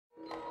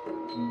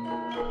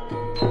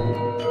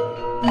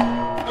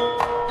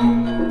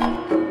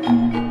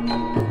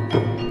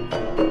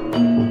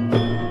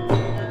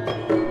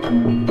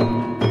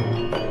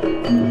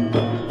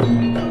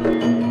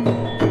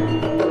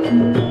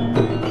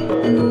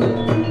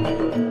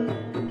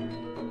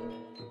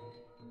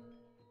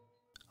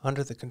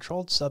under the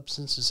Controlled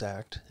Substances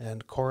Act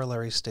and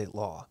corollary state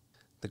law.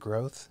 The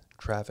growth,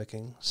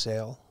 trafficking,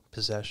 sale,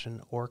 possession,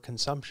 or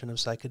consumption of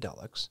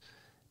psychedelics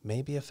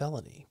may be a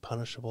felony,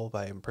 punishable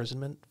by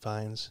imprisonment,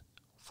 fines,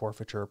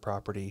 forfeiture of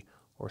property,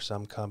 or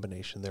some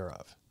combination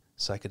thereof.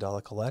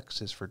 Psychedelica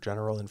Lex is for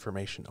general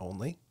information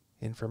only.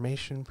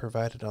 Information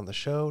provided on the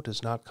show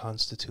does not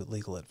constitute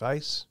legal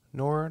advice,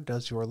 nor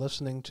does your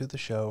listening to the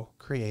show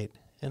create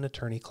an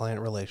attorney-client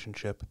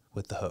relationship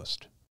with the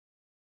host.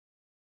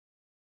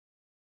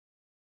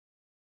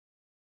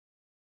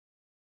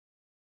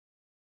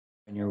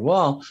 On your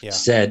wall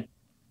said,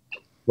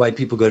 white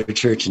people go to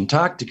church and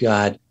talk to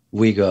God.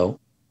 We go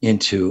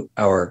into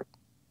our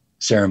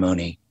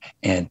ceremony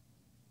and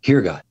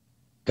hear God.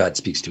 God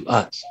speaks to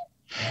us.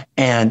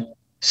 And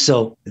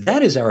so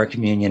that is our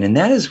communion. And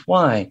that is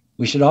why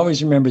we should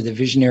always remember that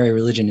visionary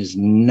religion is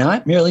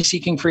not merely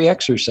seeking free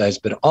exercise,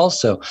 but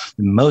also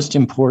the most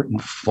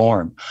important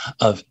form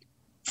of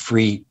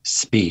free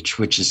speech,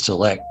 which is to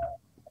let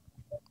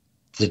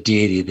the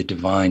deity, the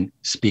divine,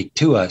 speak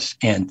to us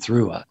and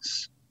through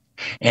us.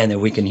 And that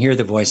we can hear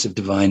the voice of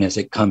divine as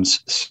it comes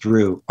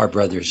through our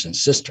brothers and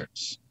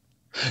sisters.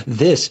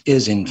 This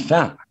is, in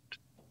fact,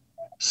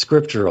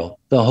 scriptural,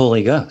 the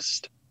Holy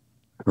Ghost,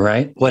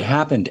 right? What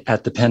happened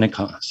at the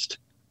Pentecost?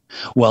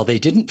 Well, they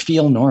didn't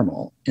feel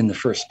normal in the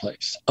first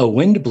place. A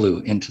wind blew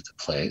into the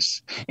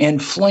place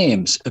and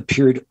flames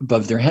appeared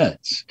above their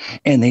heads.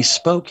 And they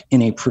spoke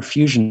in a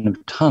profusion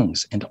of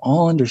tongues and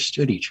all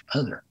understood each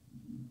other.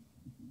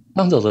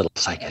 Sounds a little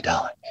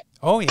psychedelic.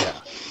 Oh, yeah.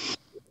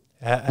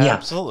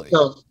 Absolutely.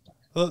 So,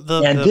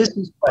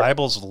 the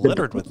Bible's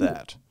littered with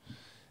that.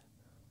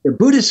 The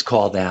Buddhists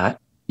call that,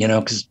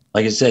 because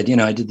like I said,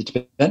 I did the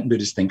Tibetan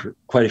Buddhist thing for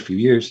quite a few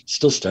years,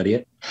 still study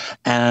it.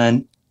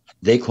 And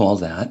they call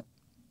that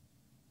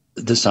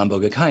the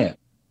Sambhogakaya,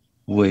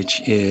 which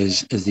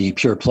is the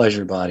pure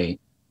pleasure body,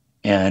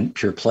 and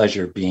pure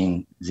pleasure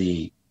being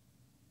the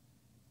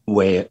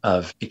way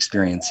of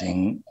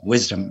experiencing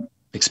wisdom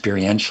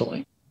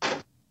experientially.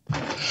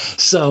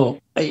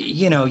 So,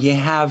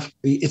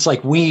 it's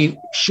like we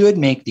should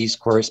make these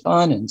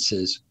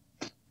correspondences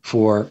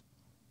for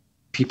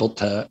people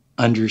to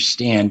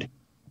understand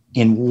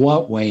in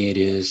what way it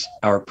is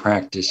our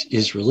practice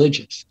is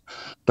religious.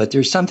 But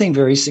there's something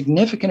very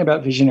significant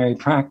about visionary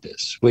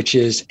practice, which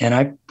is, and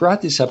I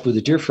brought this up with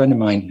a dear friend of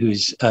mine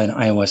who's an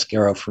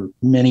ayahuasquero for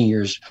many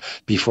years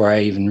before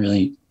I even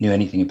really knew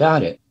anything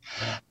about it.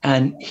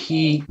 And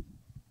he,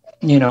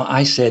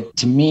 I said,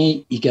 to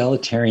me,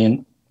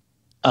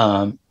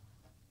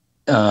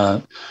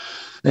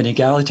 an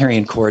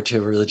egalitarian core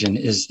to religion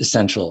is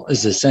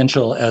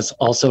essential as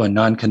also a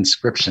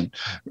non-conscription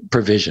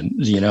provision,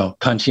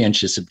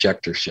 conscientious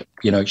objectorship.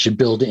 You should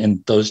build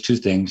in those two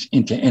things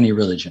into any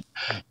religion.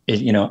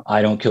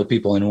 I don't kill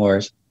people in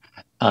wars.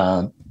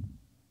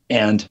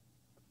 And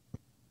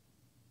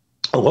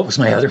what was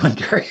my other one,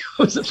 Gary?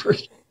 What was the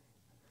first?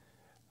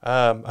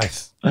 I'm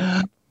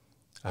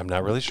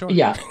not really sure.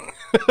 Yeah.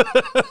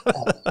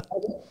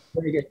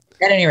 Very good.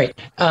 At any rate,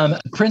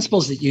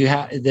 principles that you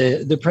have,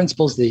 the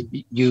principles that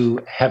you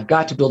have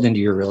got to build into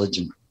your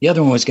religion. The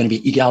other one was going to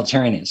be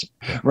egalitarianism,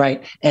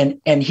 right?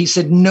 And he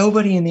said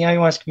nobody in the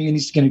ayahuasca community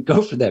is going to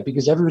go for that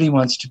because everybody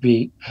wants to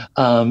be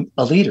a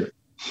leader.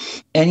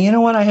 And you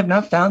know what? I have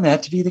not found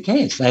that to be the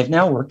case. I've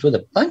now worked with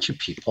a bunch of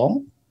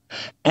people,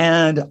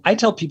 and I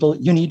tell people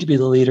you need to be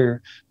the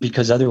leader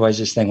because otherwise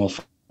this thing will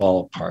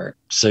fall apart.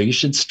 So you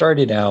should start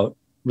it out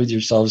with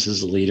yourselves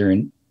as a leader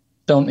and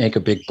don't make a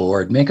big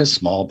board, make a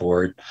small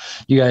board.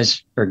 You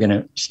guys are going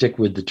to stick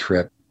with the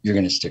trip. You're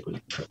going to stick with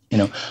the trip,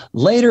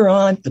 later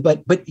on,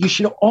 but you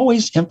should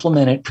always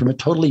implement it from a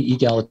totally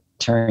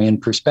egalitarian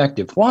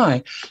perspective.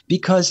 Why?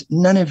 Because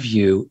none of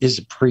you is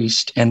a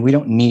priest and we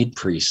don't need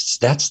priests.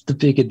 That's the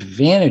big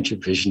advantage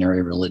of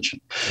visionary religion,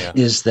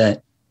 is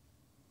that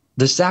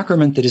the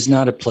sacrament that is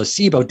not a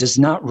placebo does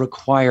not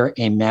require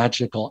a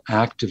magical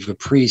act of a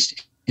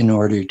priest in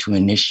order to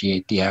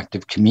initiate the act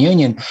of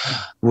communion,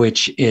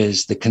 which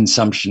is the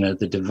consumption of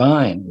the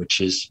divine, which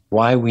is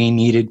why we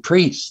needed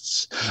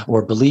priests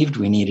or believed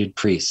we needed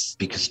priests,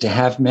 because to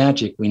have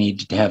magic, we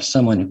needed to have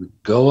someone who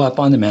would go up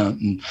on the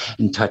mountain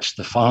and touch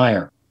the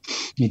fire.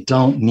 You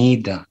don't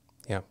need that.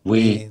 Yeah,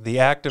 the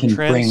act of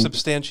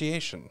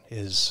transubstantiation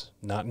is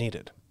not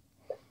needed.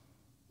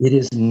 It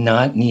is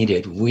not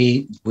needed.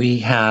 We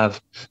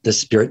have the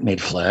Spirit made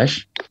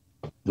flesh.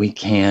 We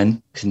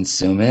can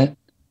consume it.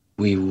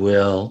 We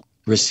will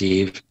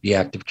receive the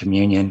act of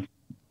communion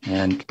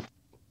and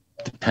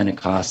the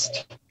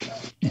Pentecost,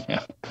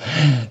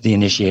 the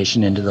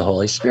initiation into the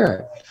Holy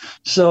Spirit.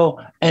 So,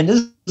 and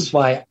this is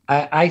why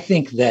I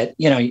think that,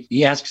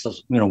 you ask yourself,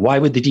 why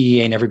would the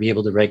DEA never be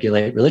able to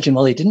regulate religion?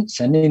 Well, they didn't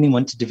send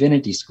anyone to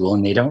divinity school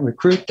and they don't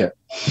recruit there,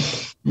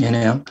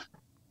 and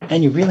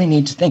you really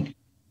need to think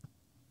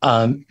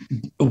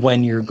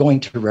when you're going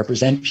to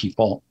represent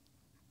people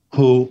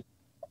who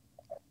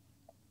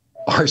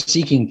are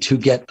seeking to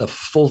get the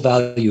full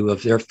value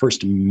of their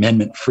First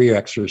Amendment free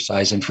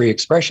exercise and free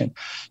expression,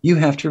 you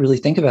have to really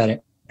think about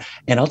it.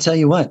 And I'll tell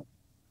you what,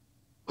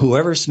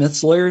 whoever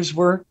Smith's lawyers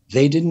were,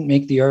 they didn't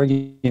make the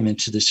argument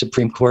to the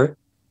Supreme Court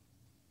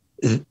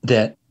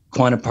that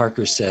Quanah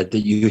Parker said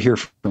that you hear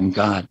from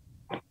God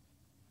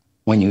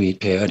when you eat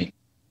peyote.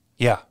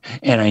 Yeah.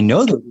 And I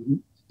know that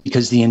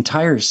because the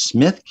entire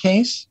Smith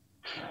case,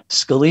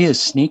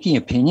 Scalia's sneaky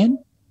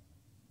opinion,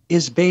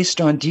 is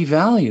based on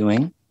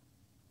devaluing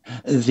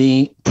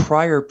the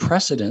prior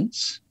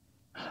precedents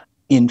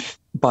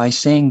by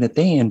saying that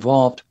they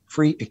involved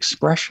free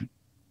expression.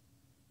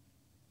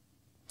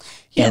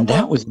 Yeah, and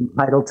that was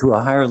entitled to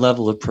a higher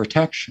level of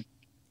protection.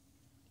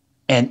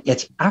 And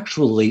it's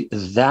actually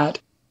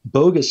that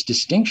bogus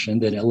distinction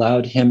that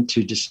allowed him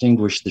to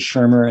distinguish the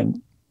Shermer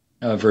and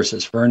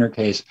versus Verner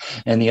case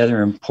and the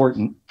other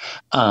important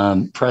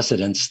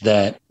precedents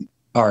that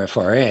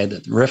RFRA,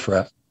 that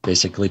RFRA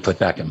basically put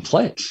back in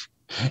place.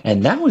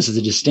 And that was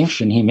the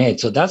distinction he made.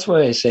 So that's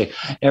why I say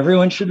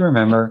everyone should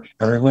remember,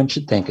 everyone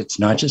should think it's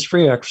not just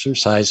free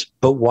exercise,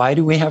 but why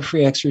do we have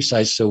free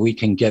exercise? So we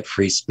can get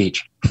free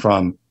speech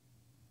from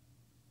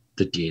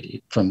the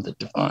deity, from the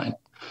divine,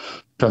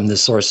 from the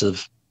source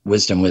of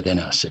wisdom within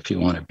us, if you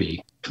want to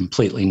be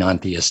completely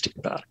non-theistic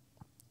about it.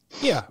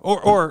 Yeah,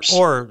 or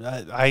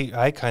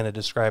I kind of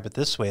describe it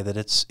this way, that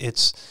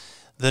it's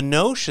the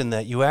notion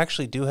that you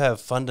actually do have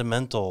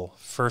fundamental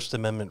First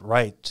Amendment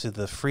right to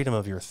the freedom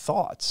of your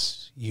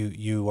thoughts.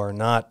 You are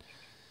not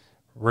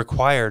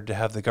required to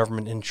have the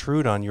government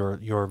intrude on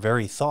your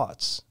very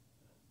thoughts.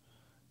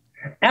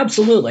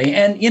 Absolutely.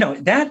 And,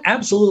 that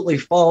absolutely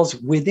falls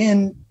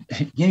within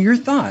your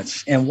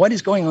thoughts. And what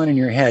is going on in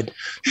your head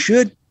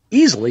should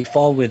easily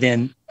fall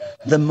within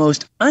the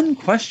most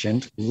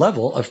unquestioned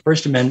level of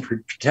First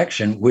Amendment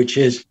protection, which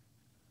is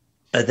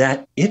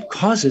that it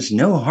causes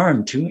no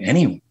harm to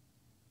anyone.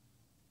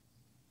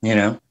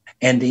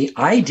 And the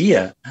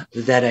idea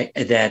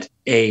that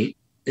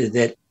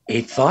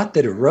a thought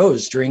that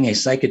arose during a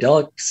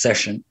psychedelic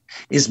session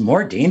is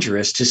more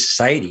dangerous to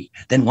society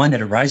than one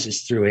that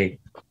arises through a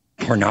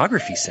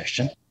pornography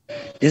session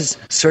is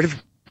sort of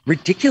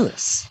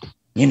ridiculous,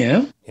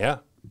 Yeah.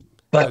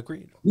 But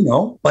agreed.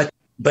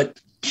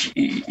 But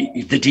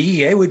the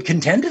DEA would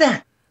contend to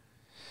that.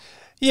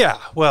 Yeah,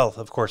 well,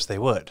 of course they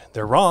would.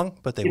 They're wrong,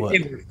 but they would.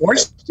 They were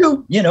forced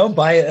to,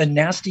 by a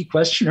nasty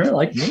questioner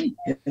like me.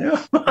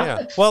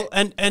 Yeah, well,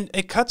 and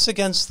it cuts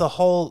against the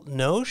whole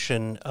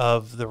notion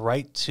of the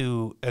right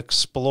to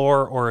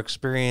explore or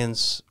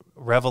experience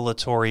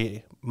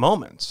revelatory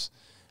moments.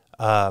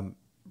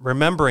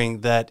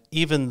 Remembering that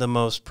even the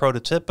most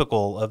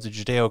prototypical of the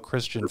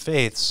Judeo-Christian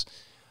faiths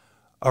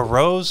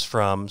arose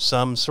from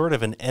some sort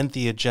of an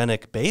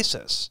entheogenic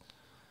basis.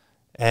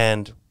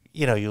 And,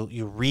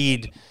 you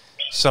read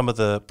some of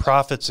the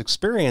prophets'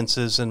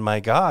 experiences, and my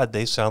God,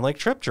 they sound like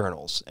trip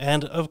journals.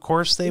 And of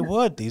course they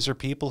would. These are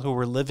people who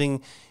were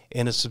living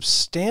in a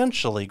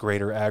substantially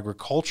greater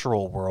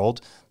agricultural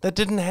world that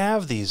didn't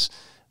have these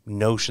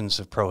notions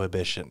of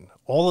prohibition.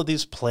 All of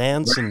these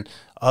plants and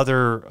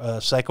other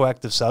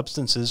psychoactive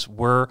substances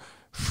were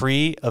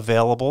free,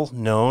 available,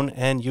 known,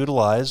 and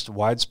utilized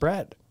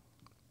widespread.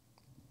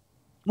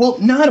 Well,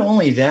 not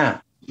only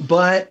that,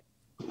 but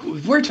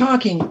we're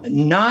talking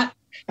not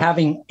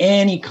having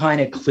any kind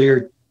of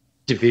clear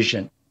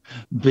division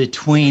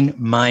between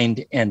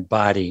mind and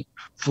body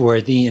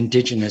for the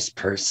indigenous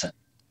person.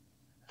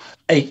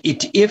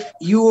 If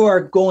you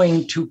are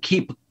going to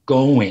keep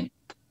going,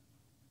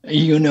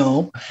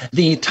 the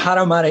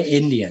Tarahumara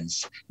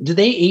Indians, do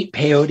they eat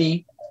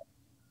peyote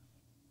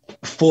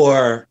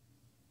for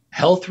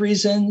health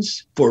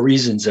reasons, for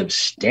reasons of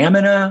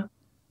stamina?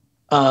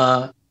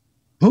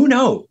 Who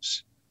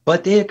knows?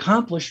 But they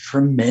accomplished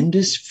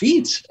tremendous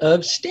feats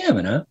of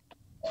stamina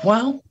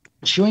while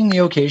chewing the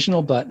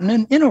occasional button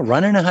and,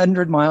 running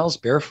 100 miles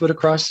barefoot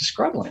across the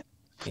scrubland.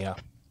 Yeah.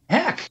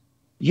 Heck,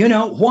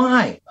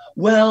 why?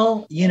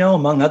 Well,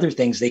 among other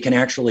things, they can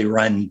actually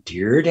run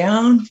deer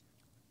down.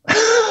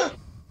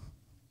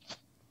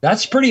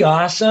 That's pretty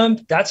awesome.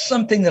 That's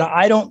something that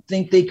I don't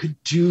think they could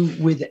do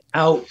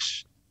without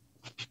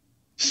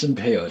some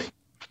peyote.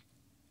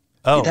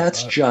 Oh,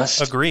 that's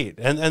just agreed.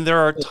 And there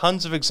are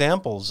tons of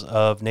examples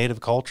of native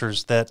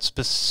cultures that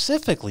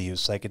specifically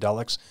use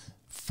psychedelics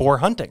for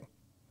hunting.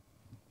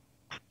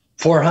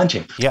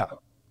 Yeah.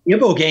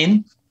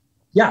 Ibogaine.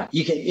 Yeah,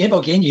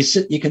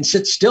 Ibogaine, you can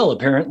sit still,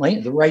 apparently,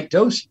 the right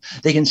dose.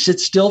 They can sit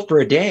still for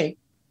a day.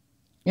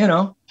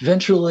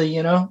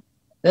 Eventually,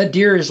 that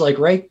deer is like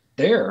right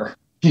there,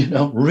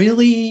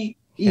 really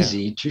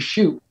easy to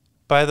shoot.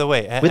 By the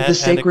way, with the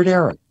sacred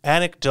arrow.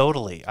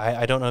 Anecdotally,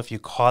 I don't know if you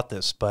caught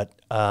this, but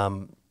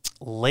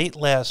late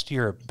last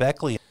year,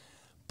 Beckley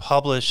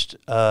published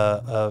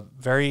a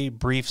very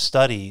brief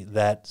study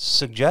that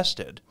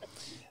suggested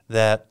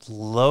that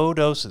low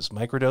doses,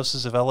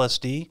 microdoses of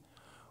LSD,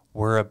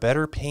 were a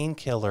better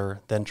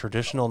painkiller than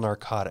traditional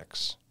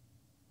narcotics.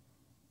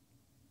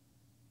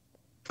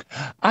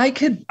 I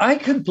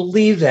could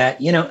believe that.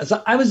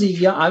 I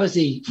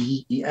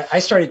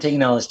started taking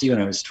LSD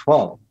when I was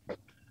 12.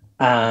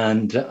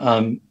 And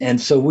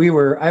so I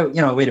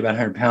weighed about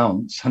 100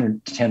 pounds,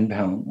 110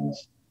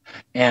 pounds.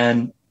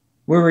 And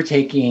we were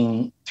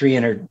taking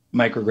 300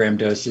 microgram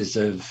doses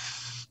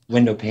of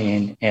window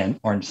pane and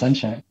orange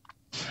sunshine.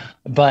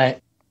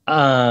 But,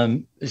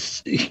 so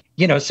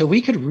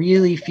we could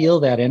really feel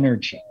that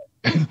energy.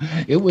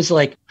 It was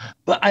like,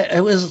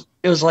 it was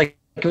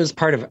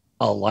part of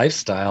a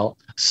lifestyle.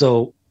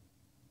 So,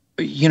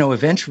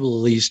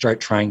 eventually you start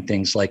trying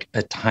things like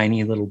a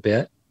tiny little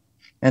bit.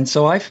 And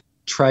so I've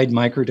tried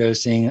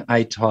microdosing.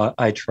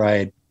 I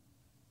tried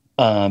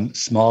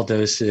small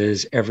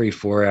doses every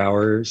 4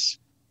 hours.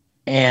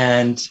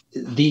 And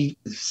the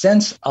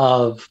sense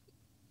of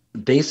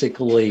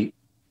basically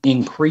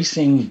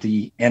increasing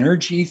the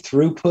energy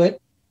throughput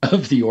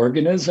of the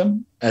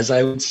organism, as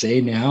I would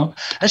say now,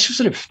 that's just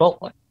what it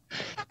felt like.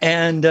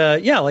 And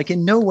like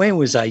in no way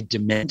was I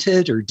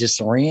demented or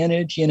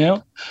disoriented,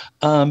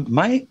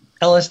 my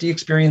LSD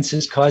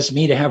experiences caused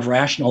me to have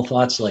rational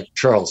thoughts like,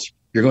 Charles,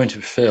 you're going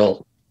to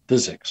fail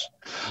physics.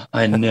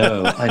 I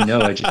know,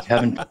 I just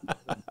haven't,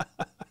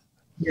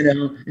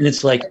 and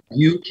it's like,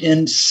 you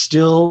can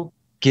still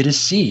get a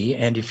C.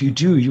 And if you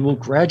do, you will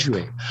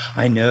graduate.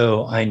 I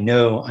know.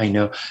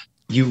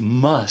 You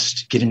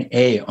must get an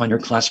A on your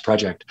class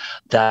project.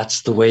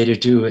 That's the way to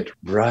do it.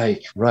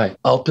 Right.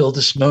 I'll build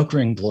a smoke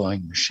ring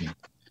blowing machine.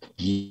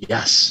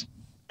 Yes,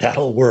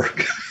 that'll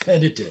work.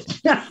 And it did.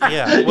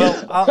 Yeah,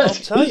 well, I'll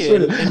tell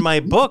you, in my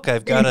book,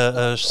 I've got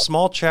a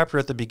small chapter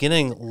at the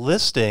beginning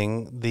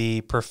listing the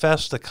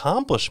professed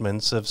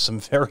accomplishments of some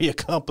very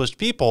accomplished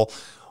people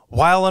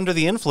while under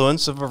the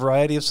influence of a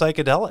variety of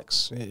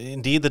psychedelics.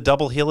 Indeed, the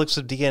double helix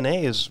of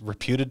DNA is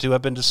reputed to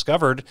have been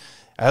discovered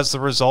as the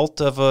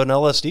result of an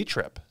LSD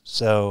trip.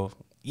 So,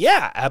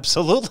 yeah,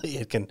 absolutely,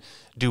 it can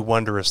do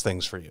wondrous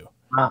things for you.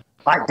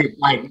 I've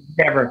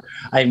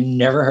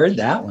never heard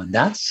that one.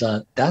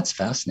 That's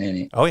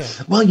fascinating. Oh, yeah.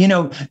 Well,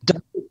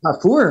 Dr.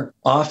 Kafur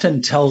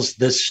often tells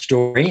this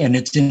story, and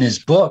it's in his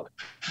book,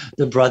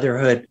 The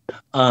Brotherhood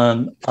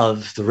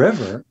of the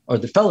River, or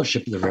The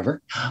Fellowship of the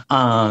River.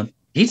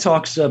 He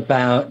talks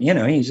about,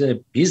 he's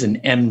an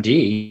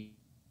MD.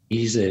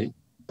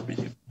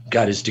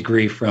 Got his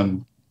degree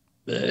from,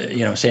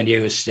 San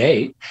Diego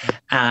State,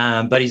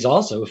 but he's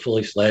also a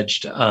fully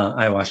fledged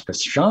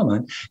ayahuasca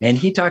shaman. And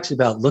he talks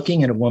about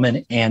looking at a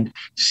woman and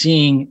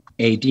seeing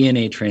a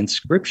DNA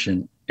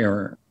transcription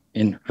error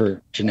in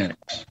her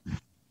genetics.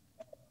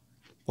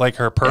 Like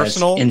her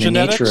personal genetics? In the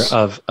nature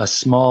of a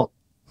small...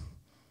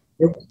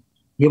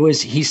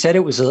 He said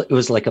it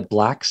was like a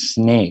black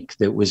snake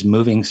that was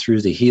moving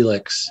through the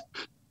helix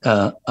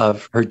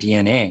of her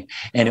DNA.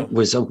 And it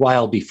was a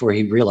while before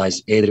he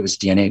realized, A, that it was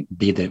DNA,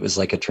 B, that it was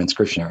like a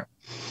transcription error.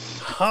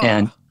 Huh.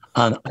 And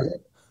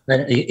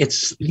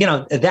it's,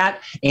 that,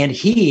 and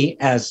he,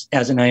 as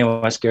an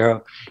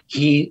ayahuasquero,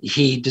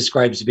 he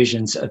describes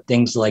visions of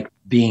things like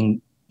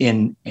being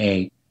in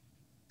a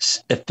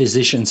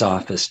physician's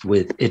office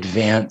with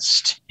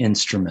advanced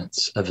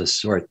instruments of a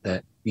sort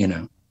that, we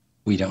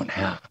don't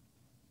have.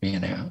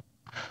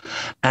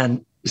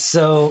 And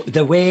so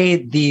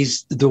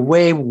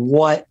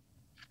what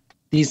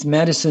these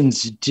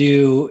medicines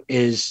do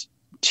is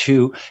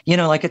to,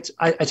 I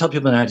tell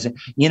people now to say,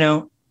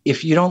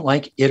 if you don't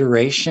like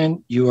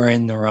iteration, you are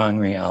in the wrong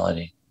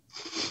reality.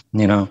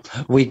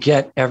 We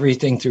get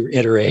everything through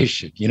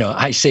iteration.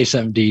 I say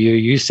something to you,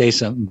 you say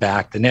something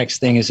back. The next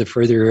thing is a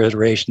further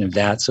iteration of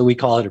that. So we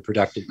call it a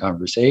productive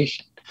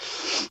conversation,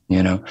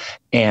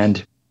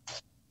 and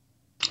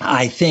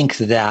I think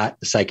that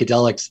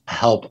psychedelics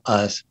help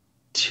us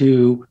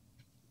to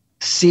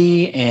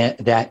see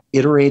that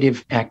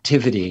iterative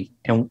activity.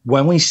 And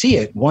when we see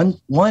it, one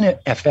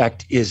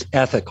effect is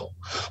ethical.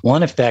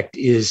 One effect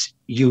is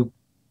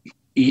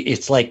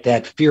it's like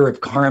that fear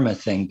of karma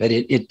thing, but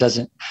it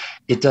doesn't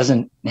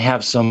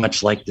have so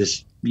much like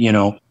this,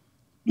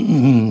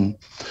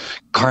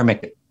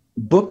 karmic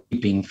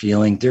bookkeeping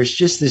feeling. There's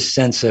just this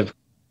sense of,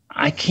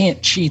 I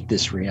can't cheat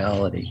this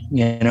reality.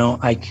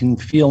 I can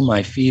feel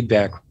my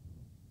feedback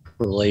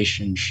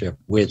relationship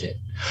with it.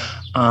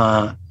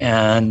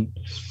 And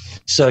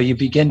so you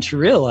begin to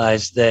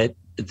realize that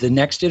the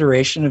next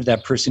iteration of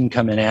that person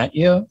coming at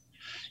you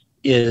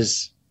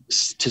is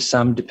to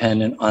some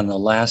dependent on the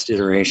last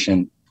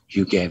iteration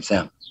you gave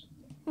them.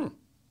 You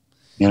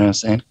know what I'm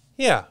saying?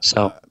 Yeah.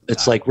 So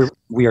it's like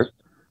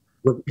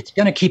it's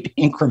going to keep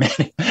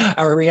incrementing.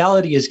 Our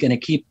reality is going to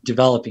keep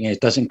developing.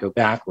 It doesn't go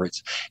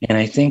backwards. And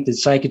I think that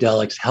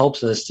psychedelics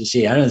helps us to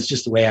see, I don't know, it's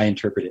just the way I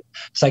interpret it.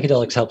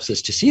 Psychedelics helps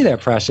us to see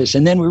that process.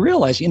 And then we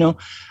realize,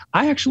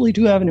 I actually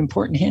do have an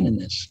important hand in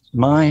this.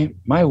 My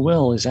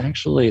will is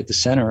actually at the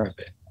center of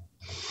it.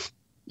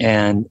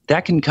 And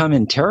that can come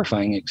in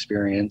terrifying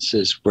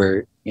experiences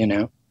where,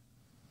 and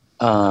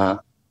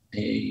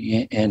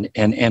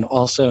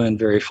also in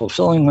very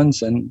fulfilling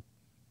ones. And,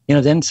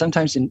 then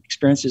sometimes in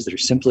experiences that are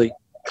simply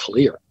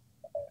clear.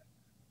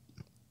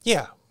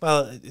 Yeah,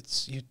 well,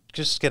 you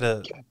just get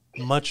a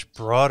much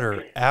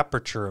broader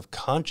aperture of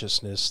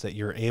consciousness that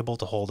you're able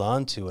to hold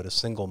on to at a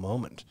single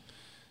moment.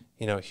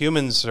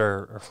 Humans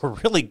are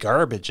really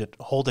garbage at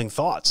holding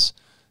thoughts.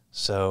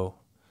 So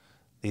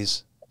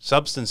these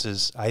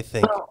Substances, I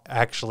think,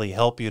 actually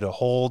help you to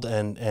hold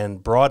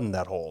and broaden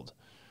that hold.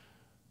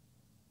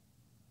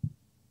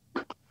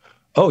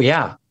 Oh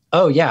yeah.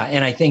 Oh yeah.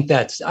 And I think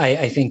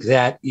I think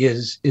that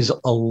is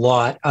a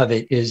lot of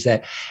it is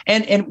that,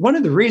 and one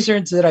of the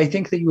reasons that I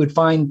think that you would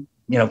find,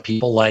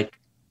 people like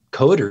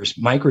coders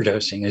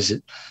microdosing is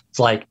it's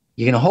like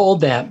you can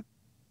hold that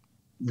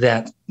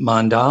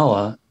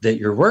mandala that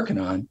you're working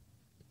on,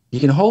 you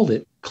can hold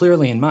it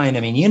clearly in mind. I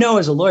mean,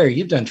 as a lawyer,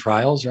 you've done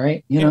trials,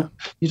 right? You've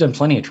done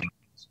plenty of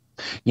trials.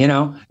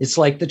 It's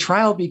like the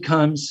trial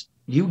becomes,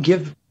 you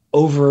give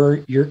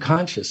over your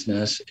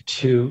consciousness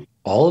to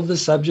all of the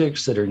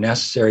subjects that are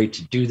necessary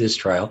to do this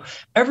trial.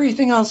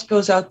 Everything else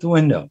goes out the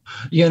window,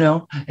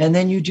 and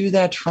then you do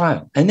that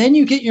trial and then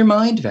you get your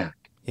mind back,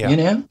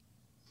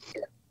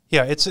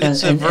 Yeah, it's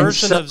a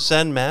version of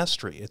Zen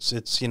mastery. It's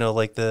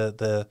like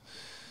the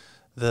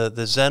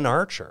Zen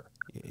archer.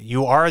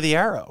 You are the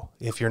arrow.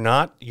 If you're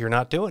not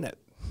doing it.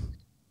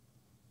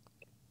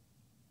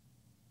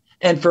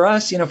 And for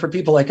us, for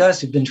people like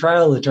us who've been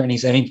trial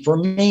attorneys, I mean, for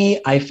me,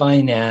 I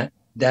find that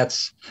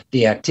that's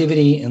the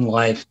activity in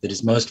life that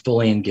is most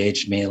fully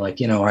engaged me, like,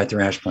 Arthur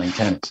Ashe playing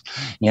tennis.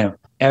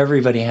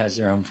 Everybody has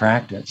their own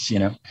practice,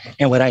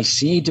 and what I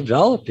see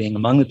developing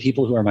among the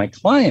people who are my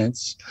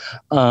clients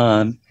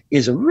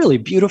is a really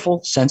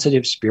beautiful,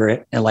 sensitive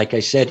spirit. And like I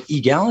said,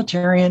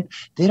 egalitarian,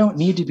 they don't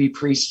need to be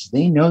priests.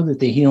 They know that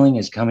the healing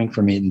is coming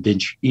from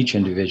each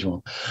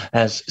individual.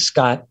 As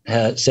Scott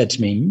has said to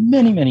me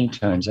many, many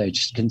times, I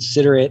just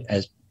consider it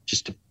as,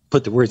 just to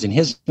put the words in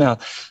his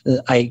mouth,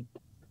 I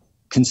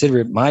consider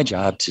it my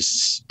job to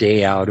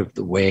stay out of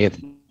the way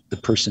of the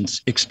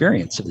person's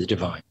experience of the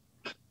divine.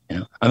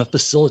 I'm a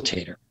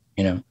facilitator,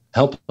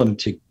 help them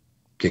to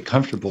get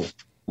comfortable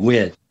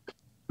with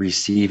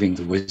receiving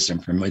the wisdom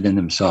from within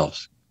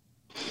themselves.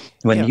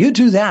 When you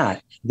do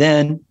that,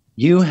 then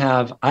you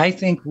have, I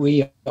think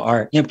we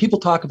are, people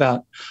talk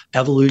about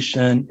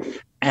evolution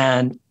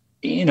and,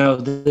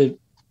 the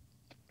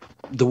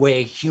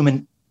way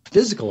human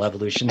physical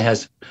evolution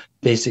has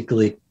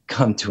basically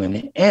come to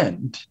an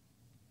end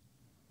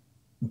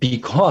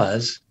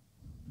because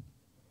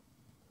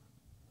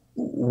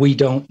we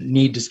don't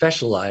need to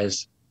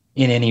specialize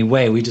in any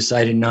way. We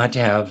decided not to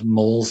have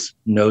moles'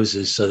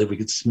 noses so that we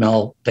could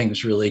smell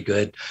things really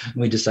good.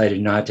 We decided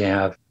not to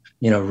have,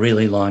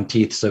 really long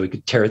teeth so we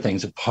could tear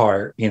things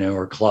apart,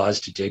 or claws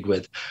to dig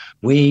with.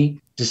 We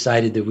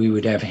decided that we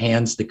would have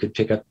hands that could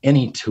pick up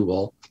any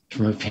tool,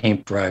 from a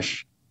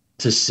paintbrush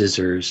to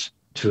scissors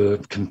to a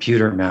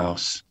computer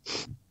mouse.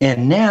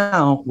 And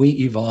now we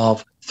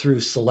evolve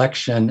through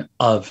selection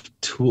of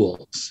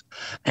tools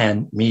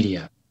and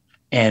media.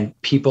 And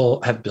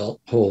people have built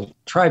whole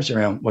tribes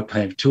around what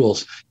kind of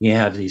tools. You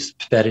have these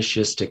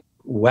fetishistic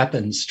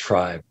weapons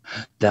tribe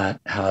that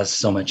has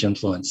so much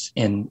influence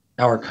in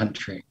our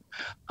country.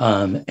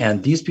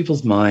 And these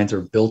people's minds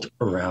are built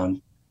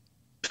around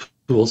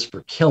tools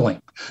for killing.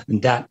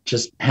 And that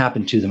just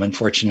happened to them,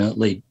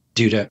 unfortunately,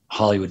 due to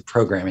Hollywood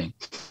programming.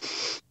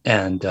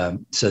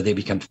 And so they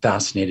become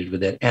fascinated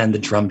with it. And the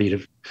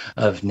drumbeat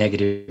of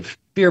negative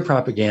fear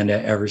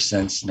propaganda ever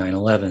since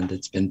 9/11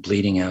 that's been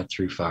bleeding out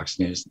through Fox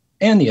News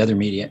and the other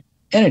media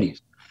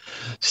entities.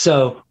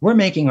 So we're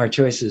making our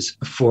choices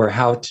for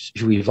how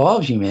to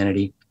evolve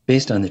humanity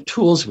based on the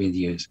tools we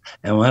use.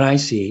 And what I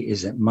see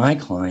is that my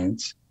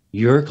clients,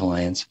 your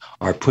clients,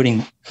 are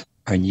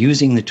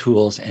using the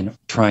tools and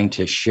trying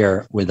to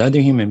share with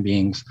other human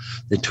beings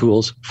the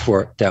tools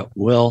that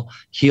will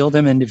heal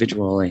them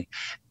individually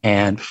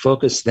and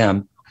focus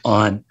them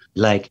on,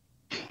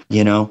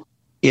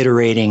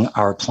 iterating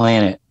our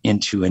planet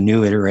into a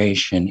new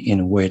iteration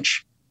in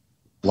which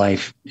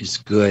life is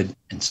good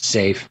and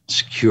safe,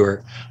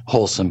 secure,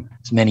 wholesome,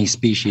 as many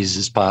species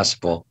as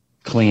possible,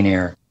 clean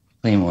air,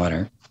 clean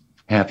water,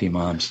 happy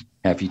moms,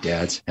 happy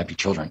dads, happy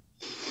children.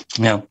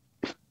 Now,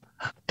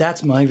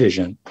 that's my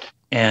vision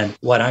and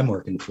what I'm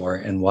working for,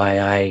 and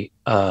why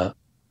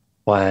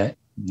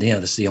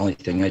this is the only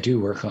thing I do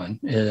work on.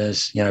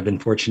 Is I've been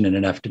fortunate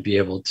enough to be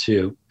able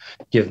to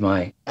give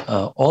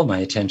all my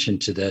attention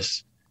to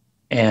this,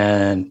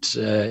 and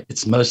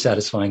it's the most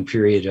satisfying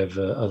period of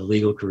a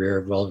legal career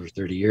of well over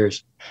 30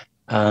 years,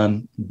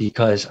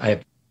 because I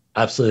have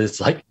absolutely,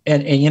 it's like,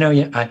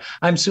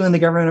 I'm suing the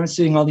government. I'm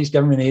suing all these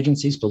government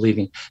agencies. Believe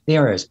me, they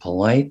are as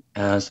polite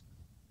as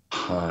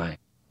pie.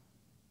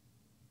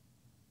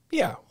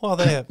 Yeah, well,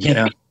 they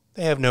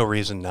have no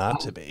reason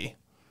not to be.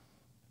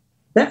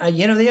 They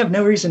have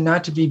no reason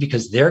not to be,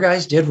 because their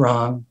guys did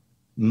wrong.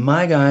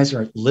 My guys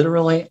are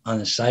literally on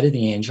the side of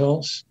the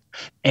angels.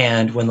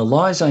 And when the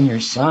law is on your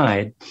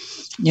side,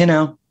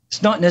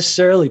 it's not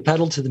necessarily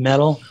pedal to the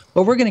metal,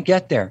 but we're going to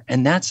get there.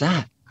 And that's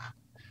that.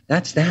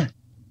 That's that.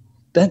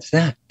 That's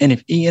that. And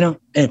if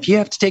you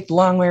have to take the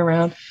long way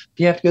around, if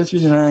you have to go through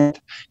the ninth,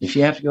 if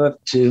you have to go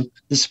up to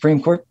the Supreme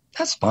Court,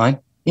 that's fine.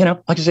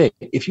 Like I say,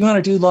 if you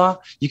want to do law,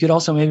 you could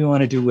also maybe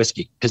want to do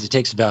whiskey, because it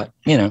takes about,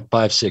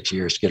 5-6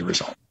 years to get a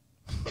result.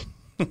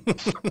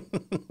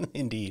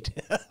 Indeed.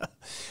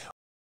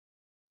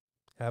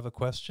 Have a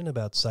question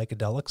about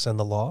psychedelics and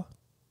the law?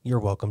 You're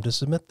welcome to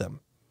submit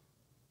them.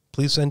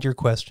 Please send your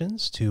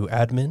questions to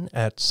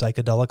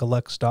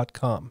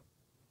admin@psychedelicalex.com.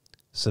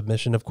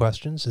 Submission of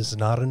questions is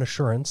not an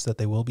assurance that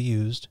they will be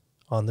used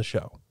on the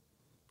show.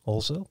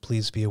 Also,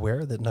 please be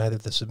aware that neither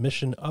the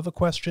submission of a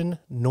question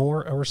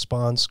nor a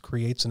response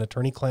creates an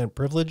attorney-client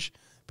privilege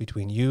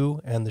between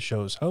you and the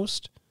show's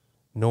host,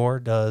 nor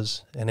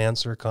does an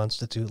answer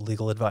constitute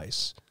legal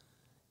advice.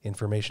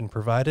 Information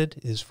provided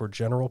is for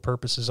general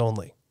purposes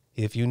only.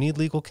 If you need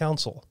legal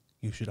counsel,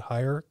 you should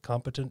hire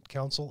competent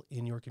counsel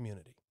in your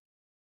community.